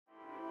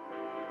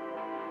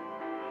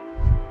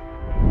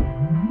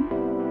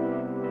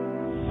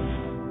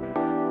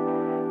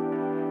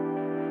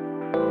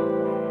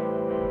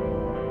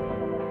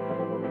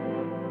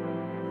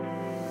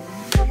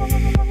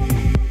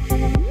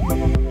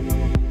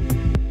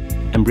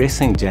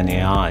Embracing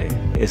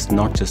GenAI is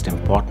not just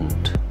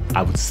important,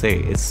 I would say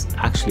it's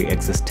actually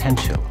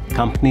existential.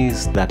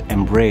 Companies that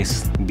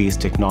embrace these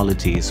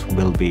technologies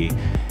will be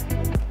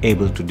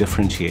able to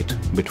differentiate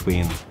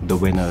between the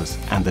winners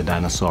and the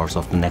dinosaurs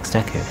of the next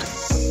decade.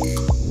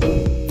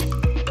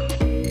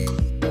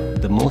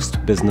 The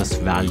most business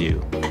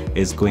value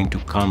is going to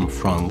come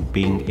from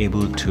being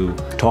able to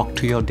talk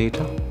to your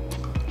data.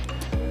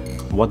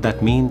 What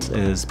that means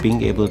is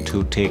being able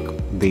to take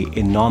the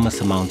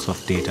enormous amounts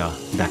of data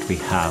that we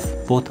have,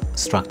 both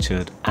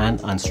structured and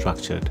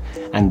unstructured,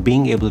 and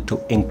being able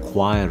to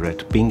inquire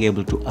it, being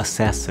able to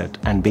assess it,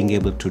 and being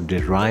able to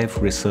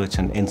derive research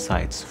and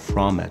insights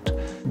from it.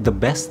 The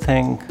best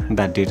thing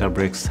that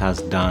Databricks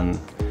has done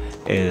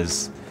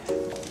is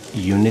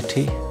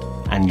unity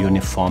and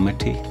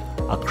uniformity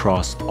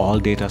across all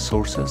data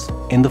sources.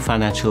 In the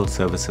financial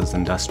services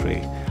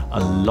industry, a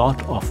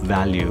lot of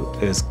value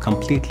is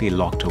completely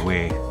locked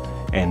away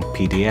in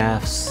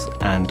PDFs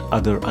and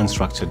other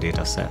unstructured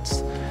data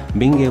sets.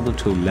 Being able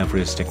to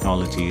leverage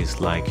technologies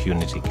like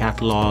Unity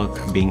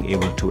Catalog, being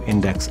able to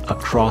index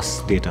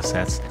across data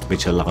sets,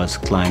 which allows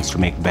clients to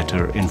make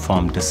better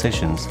informed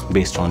decisions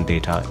based on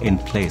data in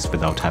place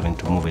without having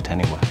to move it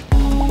anywhere.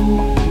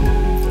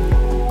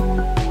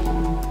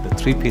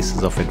 Three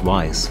pieces of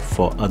advice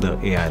for other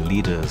AI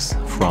leaders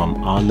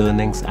from our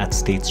learnings at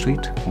State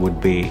Street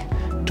would be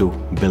to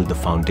build the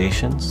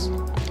foundations,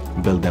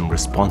 build them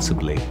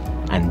responsibly,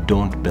 and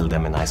don't build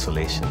them in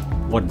isolation.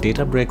 What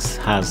Databricks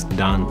has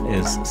done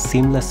is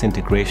seamless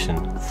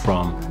integration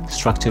from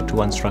structured to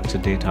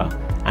unstructured data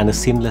and a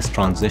seamless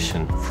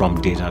transition from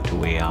data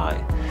to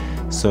AI.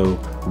 So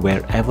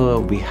wherever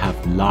we have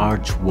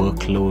large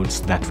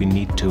workloads that we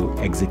need to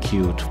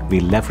execute, we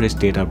leverage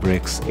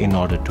Databricks in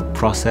order to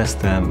process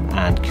them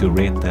and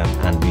curate them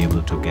and be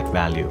able to get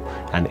value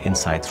and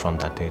insights from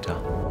that data.